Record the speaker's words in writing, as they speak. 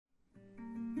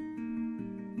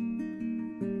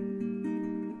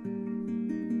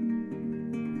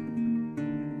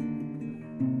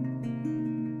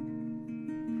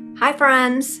Hi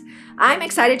friends! I'm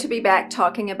excited to be back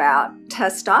talking about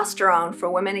testosterone for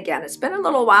women again. It's been a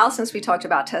little while since we talked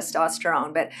about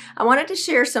testosterone, but I wanted to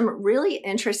share some really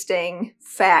interesting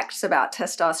facts about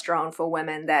testosterone for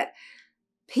women that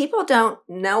people don't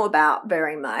know about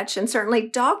very much, and certainly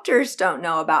doctors don't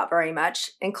know about very much,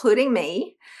 including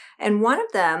me. And one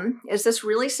of them is this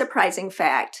really surprising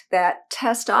fact that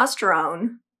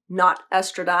testosterone, not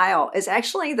estradiol, is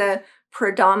actually the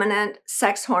predominant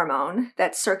sex hormone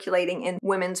that's circulating in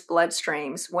women's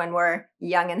bloodstreams when we're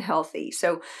young and healthy.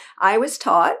 So I was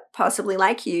taught, possibly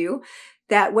like you,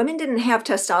 that women didn't have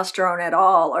testosterone at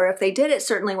all, or if they did, it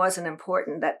certainly wasn't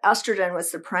important, that estrogen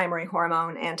was the primary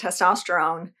hormone and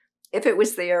testosterone, if it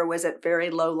was there, was at very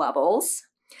low levels.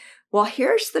 Well,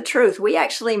 here's the truth. We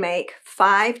actually make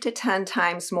 5 to 10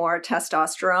 times more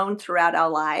testosterone throughout our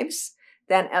lives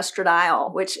than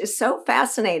estradiol, which is so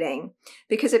fascinating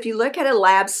because if you look at a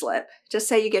lab slip, just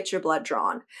say you get your blood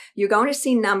drawn, you're going to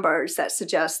see numbers that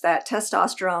suggest that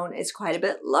testosterone is quite a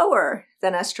bit lower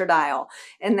than estradiol.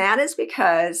 And that is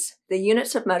because the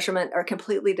units of measurement are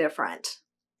completely different.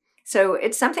 So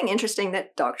it's something interesting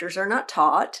that doctors are not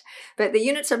taught, but the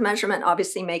units of measurement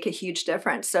obviously make a huge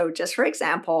difference. So just for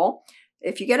example,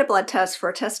 if you get a blood test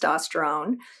for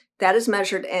testosterone, that is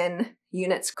measured in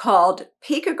units called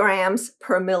picograms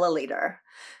per milliliter.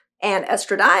 And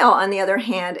estradiol, on the other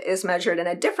hand, is measured in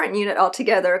a different unit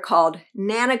altogether called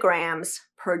nanograms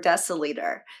per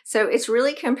deciliter. So it's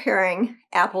really comparing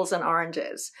apples and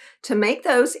oranges. To make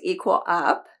those equal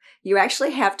up, you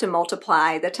actually have to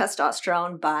multiply the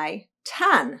testosterone by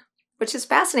 10, which is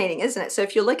fascinating, isn't it? So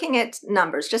if you're looking at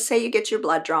numbers, just say you get your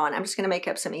blood drawn. I'm just going to make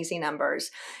up some easy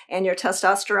numbers. And your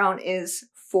testosterone is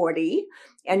 40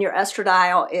 and your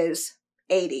estradiol is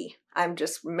 80. I'm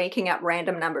just making up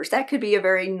random numbers. That could be a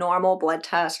very normal blood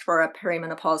test for a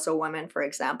perimenopausal woman, for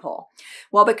example.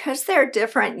 Well, because they're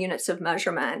different units of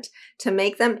measurement, to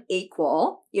make them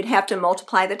equal, you'd have to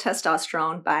multiply the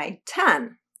testosterone by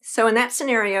 10. So in that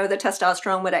scenario, the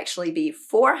testosterone would actually be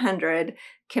 400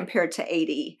 compared to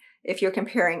 80 if you're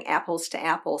comparing apples to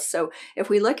apples. So if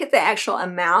we look at the actual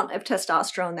amount of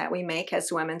testosterone that we make as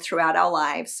women throughout our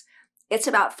lives, it's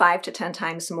about 5 to 10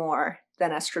 times more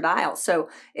than estradiol. So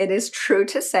it is true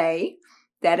to say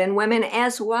that in women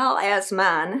as well as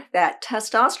men, that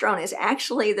testosterone is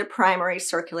actually the primary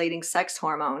circulating sex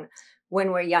hormone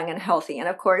when we're young and healthy. And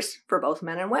of course, for both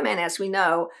men and women, as we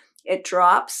know, it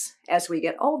drops as we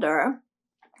get older.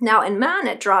 Now in men,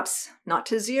 it drops not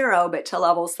to 0, but to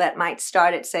levels that might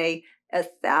start at, say,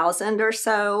 1,000 or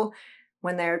so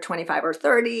when they're 25 or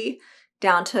 30,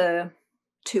 down to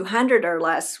 200 or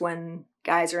less when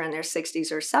guys are in their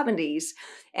 60s or 70s.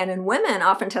 And in women,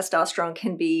 often testosterone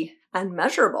can be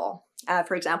unmeasurable.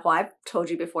 For example, I've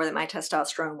told you before that my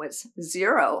testosterone was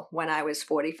 0 when I was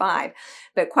 45.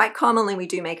 But quite commonly, we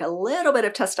do make a little bit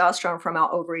of testosterone from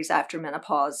our ovaries after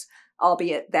menopause,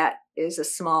 albeit that is a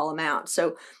small amount.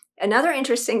 So another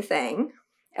interesting thing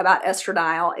about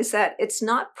estradiol is that it's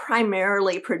not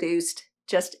primarily produced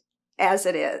just as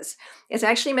it is. It's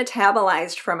actually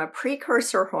metabolized from a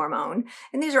precursor hormone,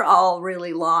 and these are all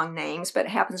really long names, but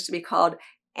it happens to be called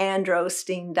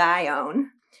androstenedione.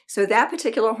 So that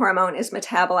particular hormone is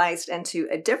metabolized into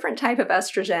a different type of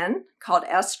estrogen called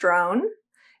estrone,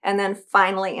 and then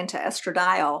finally into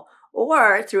estradiol,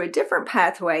 or through a different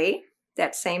pathway,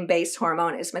 that same base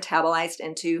hormone is metabolized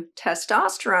into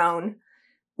testosterone,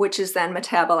 which is then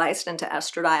metabolized into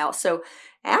estradiol. So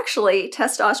actually,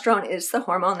 testosterone is the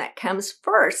hormone that comes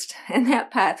first in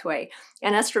that pathway,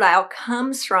 and estradiol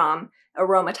comes from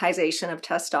aromatization of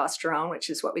testosterone, which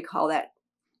is what we call that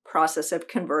process of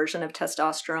conversion of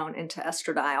testosterone into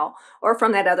estradiol, or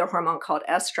from that other hormone called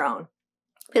estrone.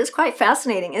 It's quite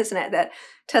fascinating, isn't it, that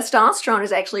testosterone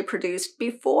is actually produced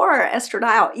before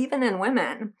estradiol, even in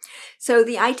women. So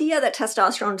the idea that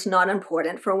testosterone is not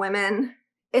important for women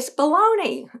is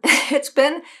baloney. It's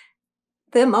been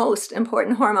the most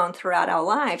important hormone throughout our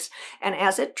lives. And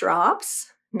as it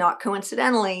drops, not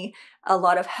coincidentally, a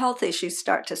lot of health issues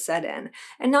start to set in.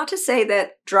 And not to say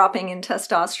that dropping in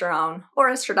testosterone, or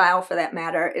estradiol for that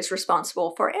matter, is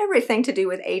responsible for everything to do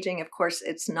with aging. Of course,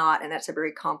 it's not, and that's a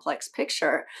very complex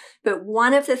picture. But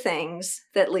one of the things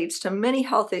that leads to many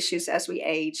health issues as we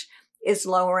age is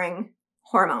lowering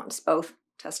hormones, both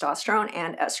testosterone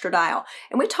and estradiol.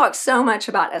 And we talk so much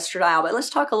about estradiol, but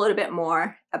let's talk a little bit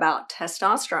more about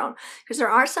testosterone, because there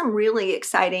are some really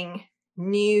exciting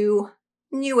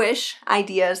newish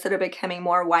ideas that are becoming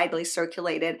more widely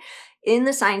circulated in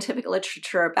the scientific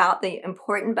literature about the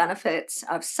important benefits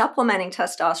of supplementing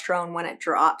testosterone when it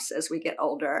drops as we get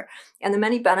older, and the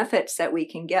many benefits that we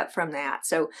can get from that.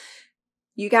 So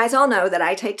You guys all know that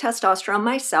I take testosterone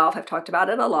myself. I've talked about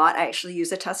it a lot. I actually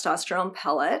use a testosterone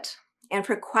pellet. And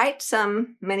for quite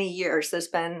some many years, there's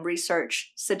been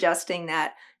research suggesting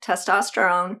that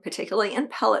testosterone, particularly in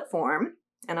pellet form,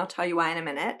 and I'll tell you why in a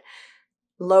minute,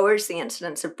 lowers the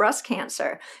incidence of breast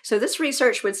cancer. So this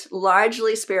research was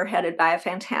largely spearheaded by a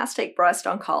fantastic breast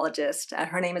oncologist.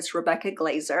 Her name is Rebecca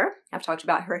Glazer. I've talked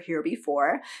about her here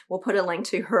before. We'll put a link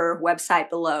to her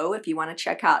website below if you want to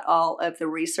check out all of the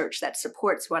research that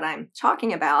supports what I'm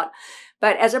talking about.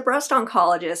 But as a breast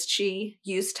oncologist, she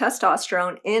used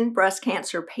testosterone in breast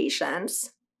cancer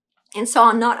patients and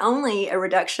saw not only a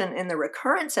reduction in the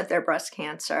recurrence of their breast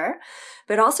cancer,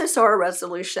 but also saw a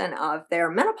resolution of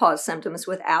their menopause symptoms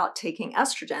without taking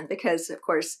estrogen. Because, of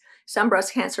course, some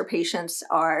breast cancer patients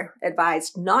are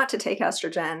advised not to take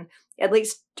estrogen, at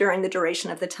least during the duration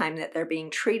of the time that they're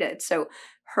being treated. So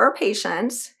her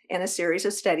patients, in a series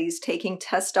of studies taking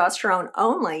testosterone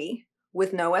only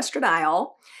with no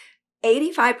estradiol,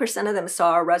 85% of them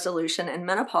saw a resolution in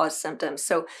menopause symptoms.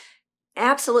 So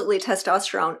absolutely,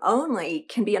 testosterone only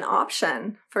can be an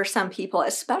option for some people,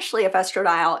 especially if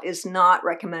estradiol is not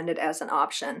recommended as an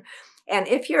option. And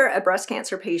if you're a breast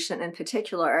cancer patient in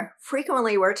particular,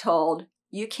 frequently we're told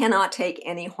you cannot take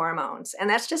any hormones. And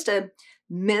that's just a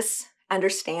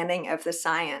misunderstanding of the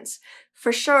science.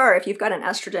 For sure, if you've got an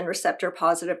estrogen receptor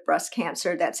positive breast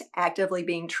cancer that's actively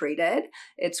being treated,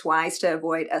 it's wise to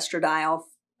avoid estradiol,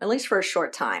 at least for a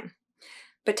short time.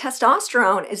 But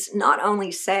testosterone is not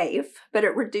only safe, but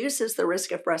it reduces the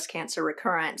risk of breast cancer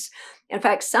recurrence. In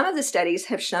fact, some of the studies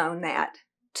have shown that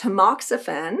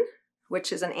tamoxifen,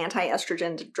 which is an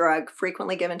anti-estrogen drug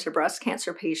frequently given to breast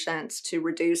cancer patients to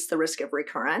reduce the risk of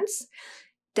recurrence,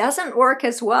 doesn't work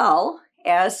as well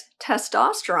as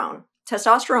testosterone.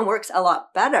 Testosterone works a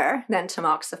lot better than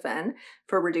tamoxifen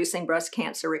for reducing breast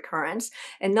cancer recurrence.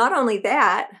 And not only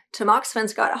that,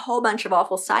 tamoxifen's got a whole bunch of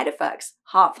awful side effects: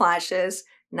 hot flashes,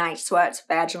 night sweats,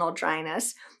 vaginal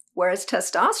dryness, whereas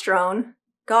testosterone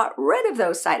got rid of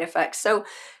those side effects. So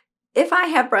if I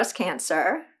have breast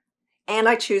cancer and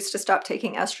I choose to stop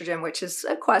taking estrogen, which is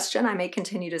a question, I may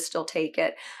continue to still take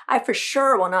it, I for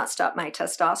sure will not stop my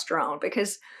testosterone,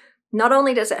 because not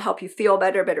only does it help you feel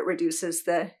better, but it reduces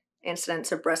the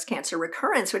incidence of breast cancer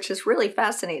recurrence, which is really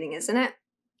fascinating, isn't it?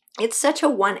 It's such a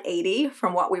 180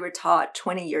 from what we were taught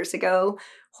 20 years ago.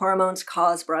 Hormones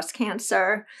cause breast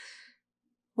cancer.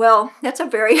 Well, that's a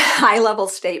very high-level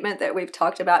statement that we've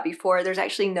talked about before. There's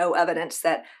actually no evidence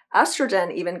that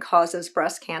estrogen even causes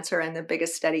breast cancer in the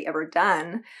biggest study ever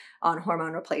done on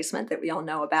hormone replacement that we all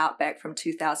know about back from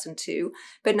 2002.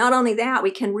 But not only that, we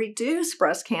can reduce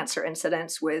breast cancer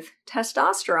incidence with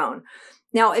testosterone.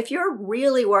 Now, if you're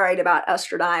really worried about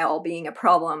estradiol being a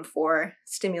problem for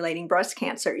stimulating breast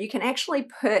cancer, you can actually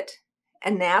put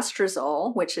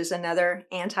anastrozole, which is another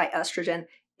anti-estrogen,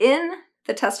 in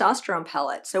the testosterone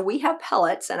pellet. So we have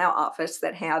pellets in our office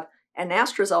that have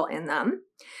anastrozole in them,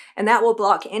 and that will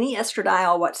block any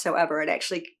estradiol whatsoever. It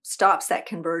actually stops that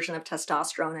conversion of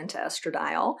testosterone into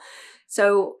estradiol.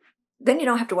 So then you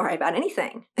don't have to worry about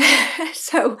anything.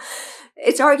 So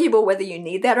it's arguable whether you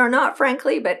need that or not,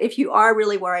 frankly, but if you are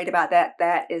really worried about that,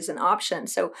 that is an option.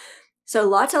 So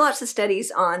lots and lots of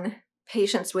studies on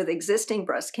patients with existing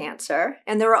breast cancer.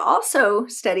 And there are also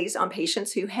studies on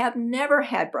patients who have never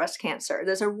had breast cancer.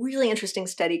 There's a really interesting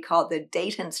study called the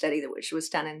Dayton study, which was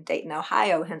done in Dayton,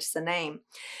 Ohio, hence the name,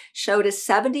 showed a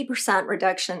 70%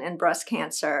 reduction in breast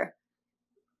cancer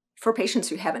for patients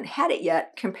who haven't had it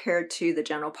yet compared to the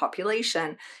general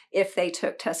population if they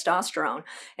took testosterone.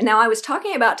 And now I was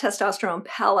talking about testosterone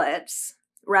pellets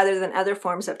rather than other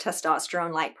forms of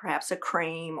testosterone, like perhaps a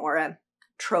cream or a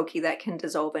troche that can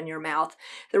dissolve in your mouth.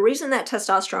 The reason that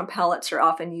testosterone pellets are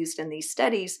often used in these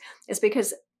studies is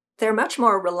because they're much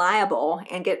more reliable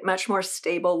and get much more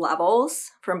stable levels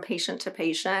from patient to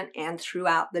patient and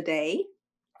throughout the day.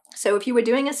 So if you were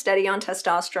doing a study on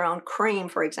testosterone cream,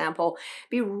 for example, it'd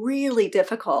be really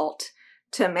difficult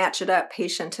to match it up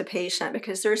patient to patient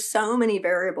because there's so many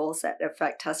variables that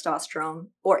affect testosterone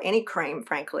or any cream,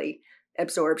 frankly,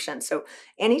 absorption. So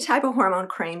any type of hormone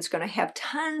cream is going to have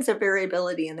tons of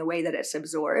variability in the way that it's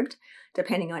absorbed,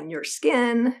 depending on your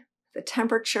skin, the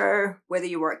temperature, whether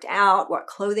you worked out, what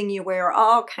clothing you wear,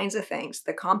 all kinds of things.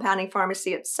 The compounding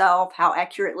pharmacy itself, how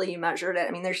accurately you measured it.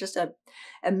 I mean, there's just a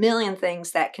million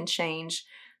things that can change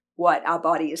what our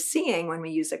body is seeing when we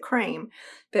use a cream.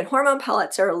 But hormone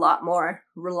pellets are a lot more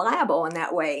reliable in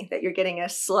that way, that you're getting a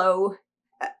slow,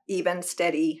 even,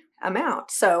 steady amount.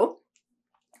 So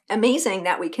amazing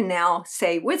that we can now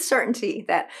say with certainty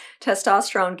that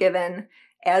testosterone given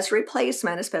as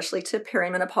replacement, especially to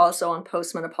perimenopausal and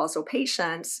postmenopausal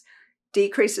patients,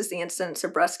 decreases the incidence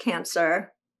of breast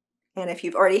cancer. And if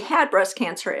you've already had breast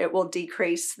cancer, it will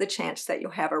decrease the chance that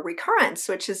you'll have a recurrence,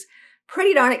 which is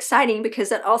pretty darn exciting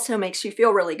because it also makes you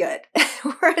feel really good.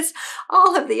 Whereas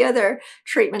all of the other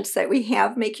treatments that we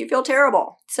have make you feel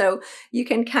terrible. So you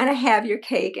can kind of have your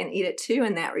cake and eat it too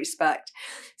in that respect.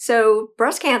 So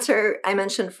breast cancer, I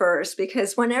mentioned first,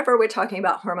 because whenever we're talking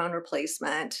about hormone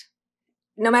replacement,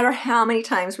 no matter how many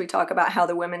times we talk about how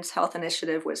the Women's Health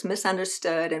Initiative was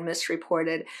misunderstood and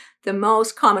misreported, the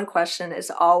most common question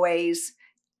is always,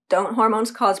 don't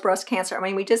hormones cause breast cancer? I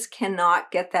mean, we just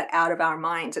cannot get that out of our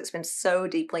minds. It's been so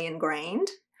deeply ingrained.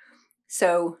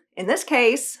 So in this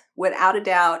case, without a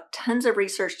doubt, tons of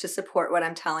research to support what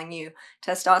I'm telling you.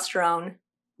 Testosterone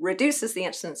reduces the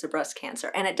incidence of breast cancer,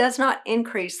 and it does not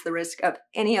increase the risk of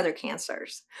any other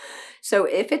cancers. So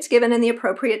if it's given in the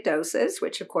appropriate doses,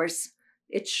 which of course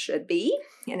it should be,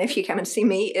 and if you come and see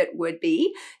me, it would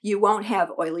be, you won't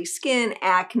have oily skin,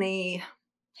 acne,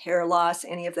 hair loss,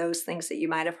 any of those things that you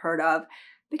might have heard of,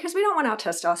 because we don't want our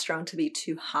testosterone to be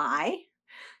too high.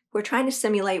 We're trying to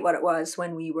simulate what it was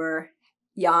when we were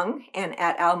young and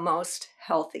at our most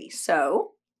healthy.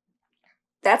 So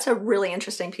that's a really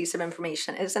interesting piece of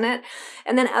information, isn't it?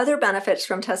 And then other benefits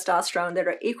from testosterone that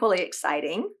are equally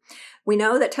exciting. We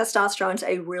know that testosterone is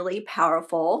a really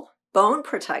powerful bone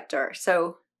protector.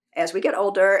 So as we get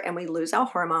older and we lose our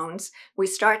hormones, we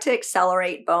start to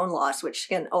accelerate bone loss, which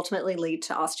can ultimately lead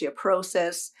to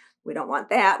osteoporosis. We don't want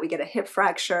that. We get a hip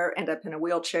fracture, end up in a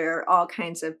wheelchair, all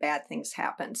kinds of bad things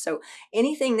happen. So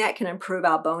anything that can improve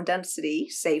our bone density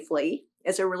safely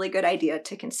is a really good idea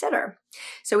to consider.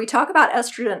 So we talk about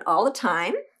estrogen all the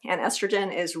time, and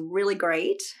estrogen is really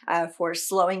great for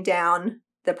slowing down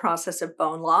the process of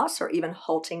bone loss or even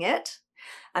halting it.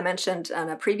 I mentioned in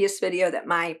a previous video that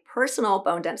my personal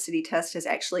bone density test has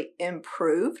actually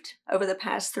improved over the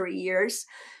past 3 years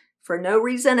for no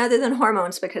reason other than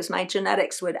hormones, because my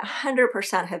genetics would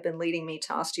 100% have been leading me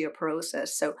to osteoporosis.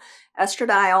 So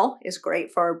estradiol is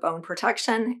great for bone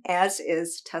protection, as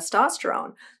is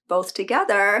testosterone. Both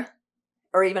together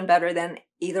are even better than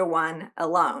either one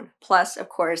alone. Plus, of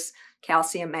course,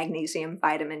 calcium, magnesium,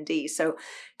 vitamin D. So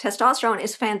testosterone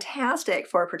is fantastic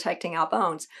for protecting our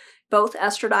bones. Both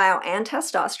estradiol and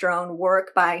testosterone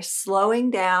work by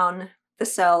slowing down the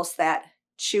cells that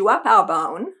chew up our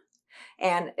bone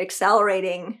and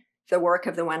accelerating the work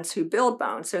of the ones who build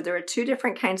bone. So there are two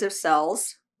different kinds of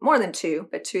cells, more than two,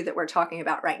 but two that we're talking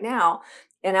about right now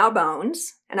in our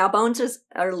bones. And our bones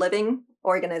are living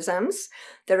organisms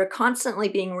that are constantly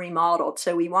being remodeled.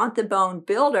 So we want the bone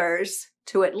builders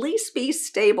to at least be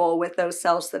stable with those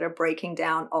cells that are breaking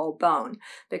down old bone,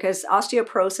 because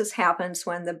osteoporosis happens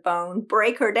when the bone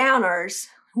breaker downers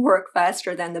work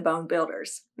faster than the bone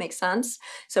builders. Make sense?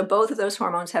 So both of those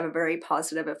hormones have a very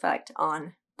positive effect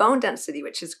on bone density,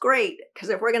 which is great, because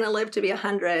if we're going to live to be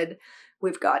 100,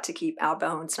 we've got to keep our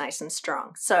bones nice and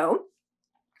strong. So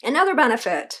another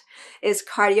benefit is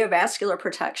cardiovascular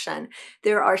protection.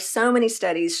 There are so many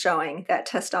studies showing that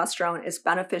testosterone is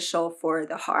beneficial for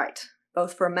the heart,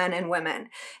 both for men and women.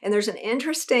 And there's an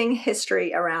interesting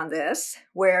history around this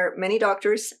where many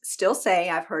doctors still say,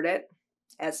 I've heard it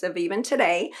as of even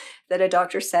today, that a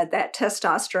doctor said that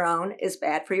testosterone is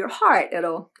bad for your heart.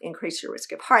 It'll increase your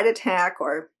risk of heart attack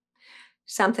or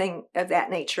something of that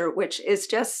nature, which is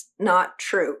just not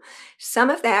true.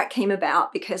 Some of that came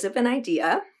about because of an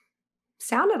idea,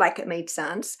 sounded like it made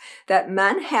sense, that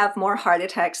men have more heart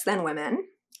attacks than women.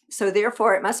 So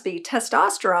therefore, it must be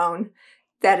testosterone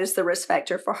that is the risk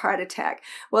factor for heart attack.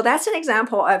 Well, that's an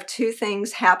example of two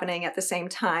things happening at the same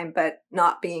time, but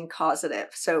not being causative.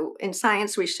 So in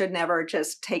science, we should never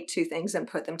just take two things and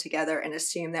put them together and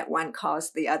assume that one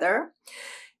caused the other.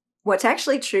 What's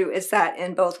actually true is that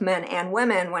in both men and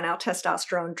women, when our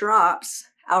testosterone drops,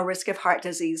 our risk of heart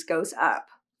disease goes up.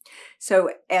 So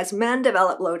as men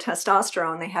develop low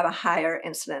testosterone, they have a higher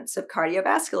incidence of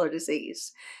cardiovascular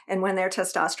disease. And when their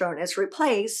testosterone is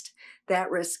replaced,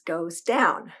 that risk goes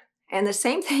down. And the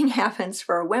same thing happens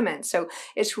for women. So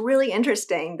it's really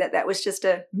interesting that that was just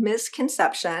a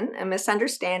misconception, a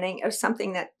misunderstanding of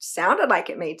something that sounded like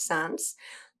it made sense,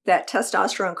 that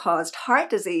testosterone caused heart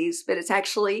disease, but it's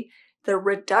actually the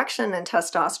reduction in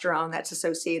testosterone that's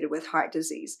associated with heart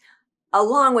disease,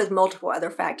 along with multiple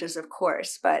other factors, of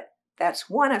course, but that's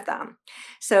one of them.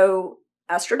 So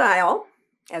estradiol,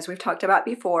 as we've talked about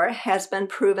before, has been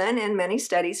proven in many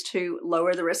studies to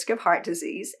lower the risk of heart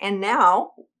disease. And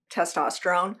now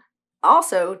testosterone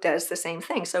also does the same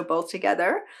thing. So both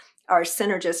together are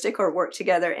synergistic or work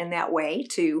together in that way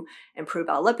to improve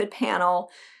our lipid panel,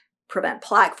 prevent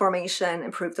plaque formation,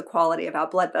 improve the quality of our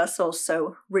blood vessels,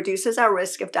 so reduces our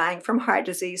risk of dying from heart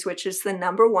disease, which is the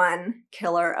 #1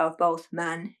 killer of both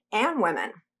men and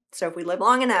women. So if we live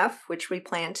long enough, which we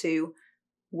plan to,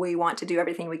 we want to do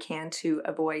everything we can to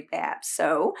avoid that.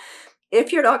 So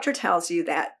if your doctor tells you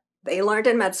that they learned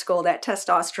in med school that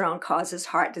testosterone causes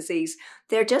heart disease,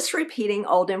 they're just repeating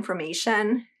old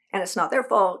information, and it's not their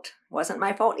fault. It wasn't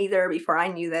my fault either before I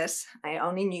knew this. I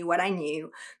only knew what I knew,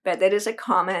 but that is a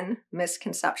common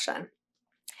misconception.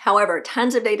 However,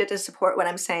 tons of data to support what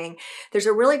I'm saying. There's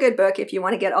a really good book if you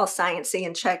want to get all sciencey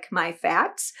and check my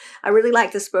facts. I really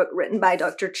like this book written by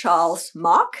Dr. Charles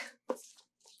Mock.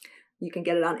 You can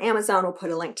get it on Amazon. We'll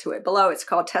put a link to it below. It's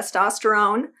called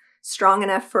Testosterone, Strong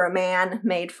Enough for a Man,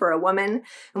 Made for a Woman.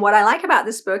 And what I like about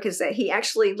this book is that he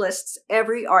actually lists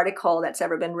every article that's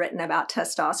ever been written about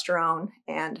testosterone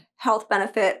and health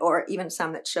benefit, or even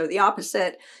some that show the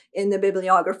opposite in the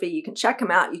bibliography. You can check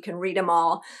them out. You can read them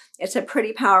all. It's a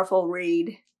pretty powerful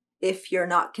read if you're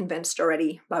not convinced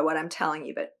already by what I'm telling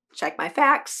you, but check my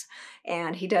facts.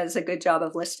 And he does a good job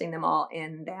of listing them all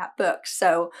in that book.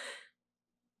 So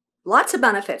lots of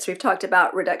benefits. We've talked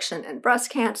about reduction in breast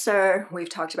cancer. We've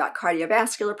talked about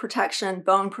cardiovascular protection,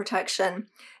 bone protection.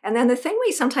 And then the thing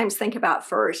we sometimes think about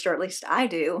first, or at least I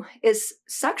do, is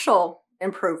sexual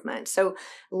improvement. So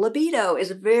libido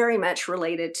is very much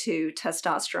related to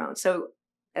testosterone. So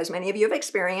as many of you have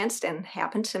experienced and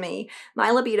happened to me,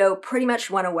 my libido pretty much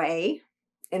went away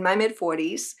in my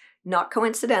mid-40s. Not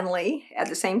coincidentally, at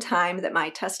the same time that my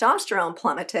testosterone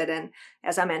plummeted, and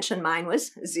as I mentioned, mine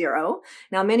was 0.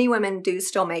 Now, many women do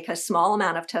still make a small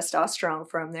amount of testosterone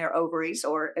from their ovaries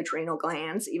or adrenal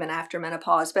glands, even after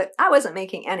menopause, but I wasn't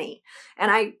making any. And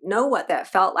I know what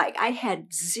that felt like. I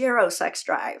had 0 sex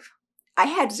drive. I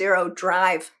had 0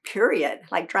 drive, period,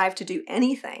 like drive to do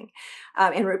anything.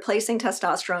 And replacing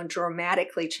testosterone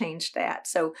dramatically changed that.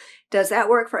 So does that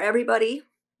work for everybody?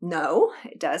 No,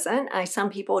 it doesn't. Some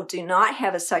people do not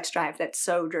have a sex drive that's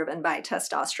so driven by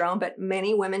testosterone, but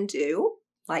many women do,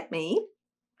 like me,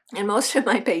 and most of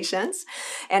my patients.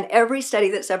 And every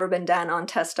study that's ever been done on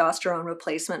testosterone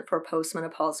replacement for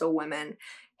postmenopausal women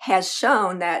has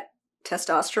shown that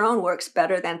testosterone works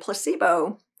better than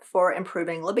placebo for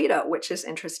improving libido, which is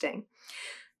interesting.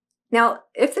 Now,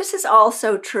 if this is all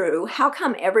so true, how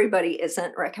come everybody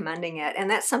isn't recommending it?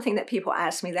 And that's something that people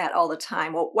ask me that all the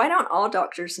time. Well, why don't all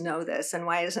doctors know this? And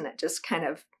why isn't it just kind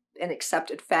of an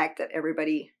accepted fact that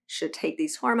everybody should take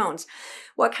these hormones?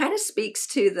 What kind of speaks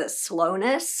to the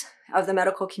slowness of the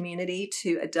medical community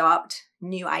to adopt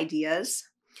new ideas?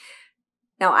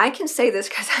 Now, I can say this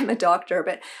because I'm a doctor,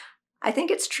 but I think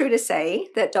it's true to say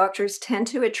that doctors tend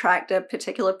to attract a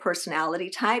particular personality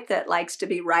type that likes to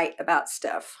be right about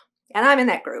stuff. And I'm in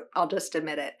that group, I'll just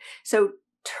admit it. So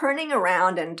turning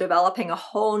around and developing a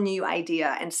whole new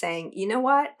idea and saying, you know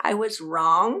what, I was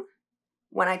wrong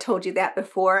when I told you that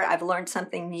before, I've learned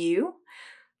something new.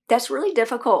 That's really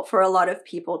difficult for a lot of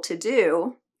people to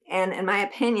do. And in my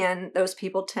opinion, those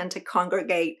people tend to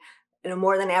congregate in a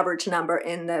more than average number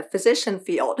in the physician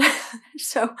field.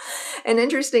 So an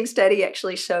interesting study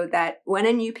actually showed that when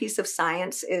a new piece of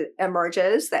science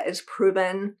emerges that is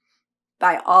proven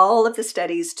by all of the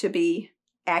studies to be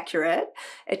accurate,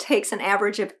 it takes an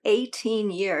average of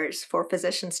 18 years for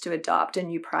physicians to adopt a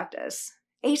new practice.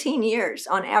 18 years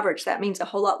on average. That means a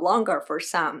whole lot longer for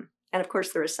some. And of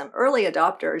course, there are some early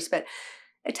adopters, but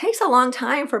it takes a long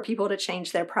time for people to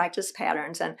change their practice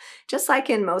patterns. And just like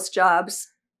in most jobs,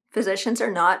 physicians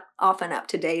are not often up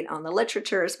to date on the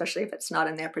literature, especially if it's not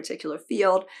in their particular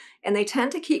field. And they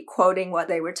tend to keep quoting what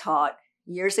they were taught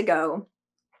years ago,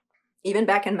 even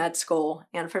back in med school.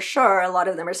 And for sure, a lot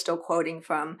of them are still quoting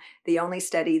from the only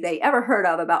study they ever heard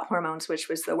of about hormones, which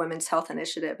was the Women's Health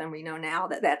Initiative. And we know now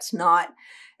that that's not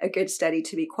a good study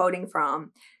to be quoting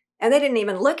from. And they didn't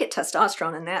even look at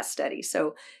testosterone in that study.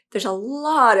 So there's a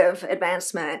lot of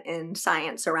advancement in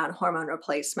science around hormone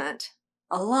replacement.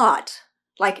 A lot.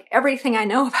 Like everything I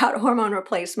know about hormone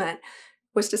replacement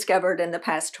was discovered in the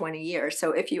past 20 years.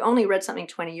 So if you only read something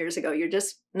 20 years ago, you're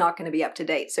just not going to be up to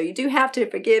date. So you do have to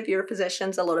forgive your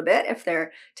physicians a little bit if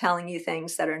they're telling you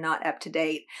things that are not up to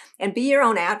date. And be your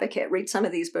own advocate. Read some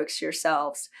of these books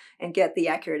yourselves and get the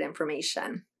accurate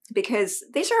information, because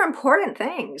these are important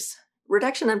things.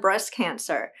 Reduction in breast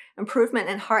cancer, improvement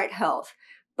in heart health,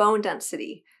 bone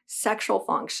density, sexual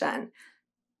function.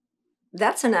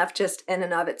 That's enough just in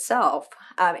and of itself.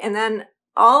 And then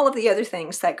all of the other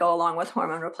things that go along with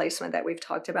hormone replacement that we've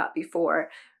talked about before.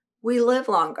 We live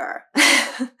longer,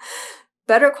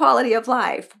 better quality of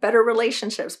life, better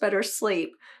relationships, better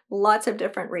sleep, Lots of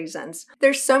different reasons.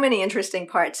 There's so many interesting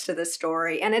parts to this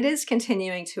story, and it is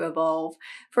continuing to evolve.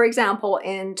 For example,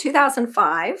 in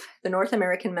 2005, the North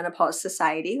American Menopause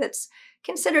Society, that's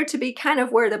considered to be kind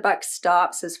of where the buck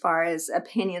stops as far as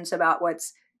opinions about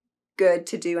what's good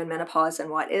to do in menopause and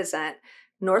what isn't.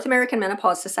 North American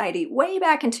Menopause Society, way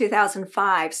back in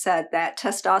 2005, said that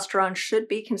testosterone should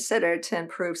be considered to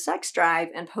improve sex drive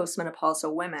in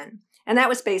postmenopausal women. And that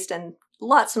was based in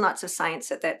lots and lots of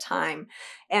science at that time.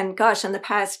 And gosh, in the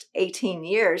past 18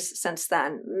 years since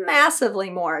then, massively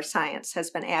more science has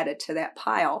been added to that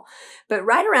pile. But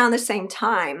right around the same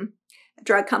time, a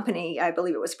drug company, I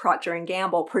believe it was Procter &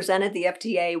 Gamble, presented the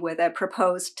FDA with a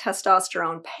proposed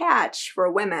testosterone patch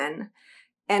for women.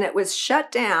 And it was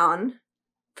shut down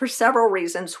for several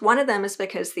reasons. One of them is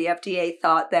because the FDA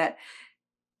thought that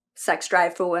sex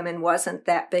drive for women wasn't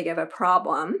that big of a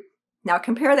problem. Now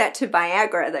compare that to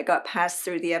Viagra that got passed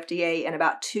through the FDA in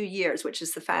about 2 years, which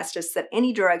is the fastest that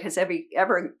any drug has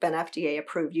ever been FDA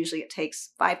approved. Usually it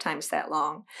takes 5 times that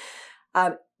long.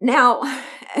 Now,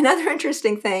 another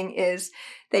interesting thing is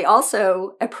they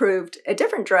also approved a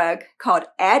different drug called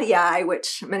Addii,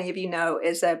 which many of you know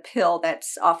is a pill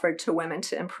that's offered to women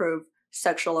to improve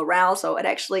sexual arousal. It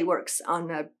actually works on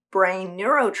the brain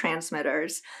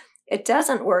neurotransmitters. It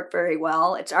doesn't work very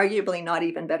well. It's arguably not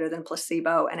even better than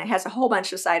placebo, and it has a whole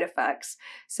bunch of side effects.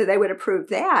 So they would approve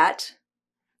that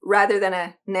rather than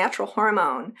a natural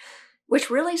hormone, which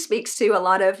really speaks to a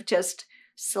lot of just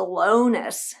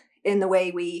slowness in the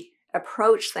way we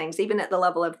approach things, even at the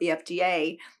level of the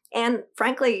FDA, and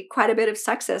frankly, quite a bit of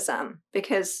sexism,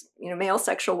 because male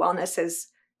sexual wellness is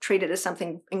treated as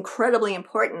something incredibly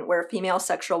important, where female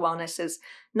sexual wellness is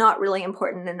not really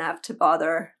important enough to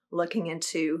bother looking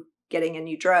into getting a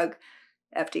new drug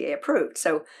FDA approved.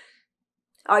 So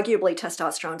arguably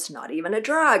testosterone's not even a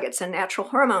drug, it's a natural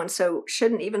hormone, so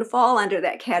shouldn't even fall under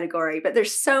that category. But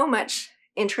there's so much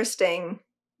interesting,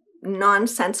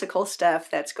 nonsensical stuff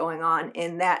that's going on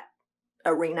in that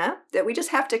arena that we just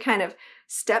have to kind of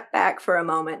step back for a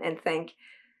moment and think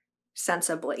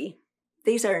sensibly.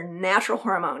 These are natural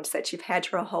hormones that you've had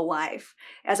your whole life.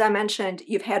 As I mentioned,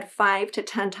 you've had 5 to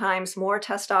 10 times more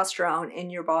testosterone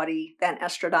in your body than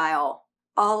estradiol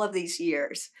all of these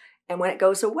years. And when it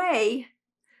goes away,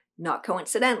 not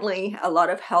coincidentally, a lot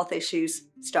of health issues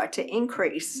start to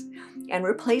increase. And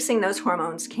replacing those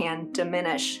hormones can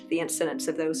diminish the incidence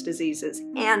of those diseases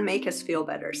and make us feel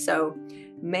better. So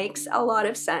makes a lot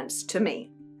of sense to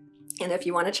me. And if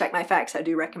you want to check my facts, I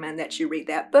do recommend that you read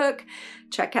that book.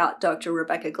 Check out Dr.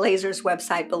 Rebecca Glazer's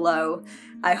website below.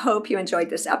 I hope you enjoyed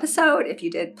this episode. If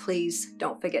you did, please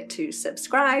don't forget to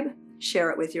subscribe, share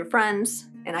it with your friends,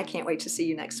 and I can't wait to see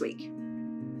you next week.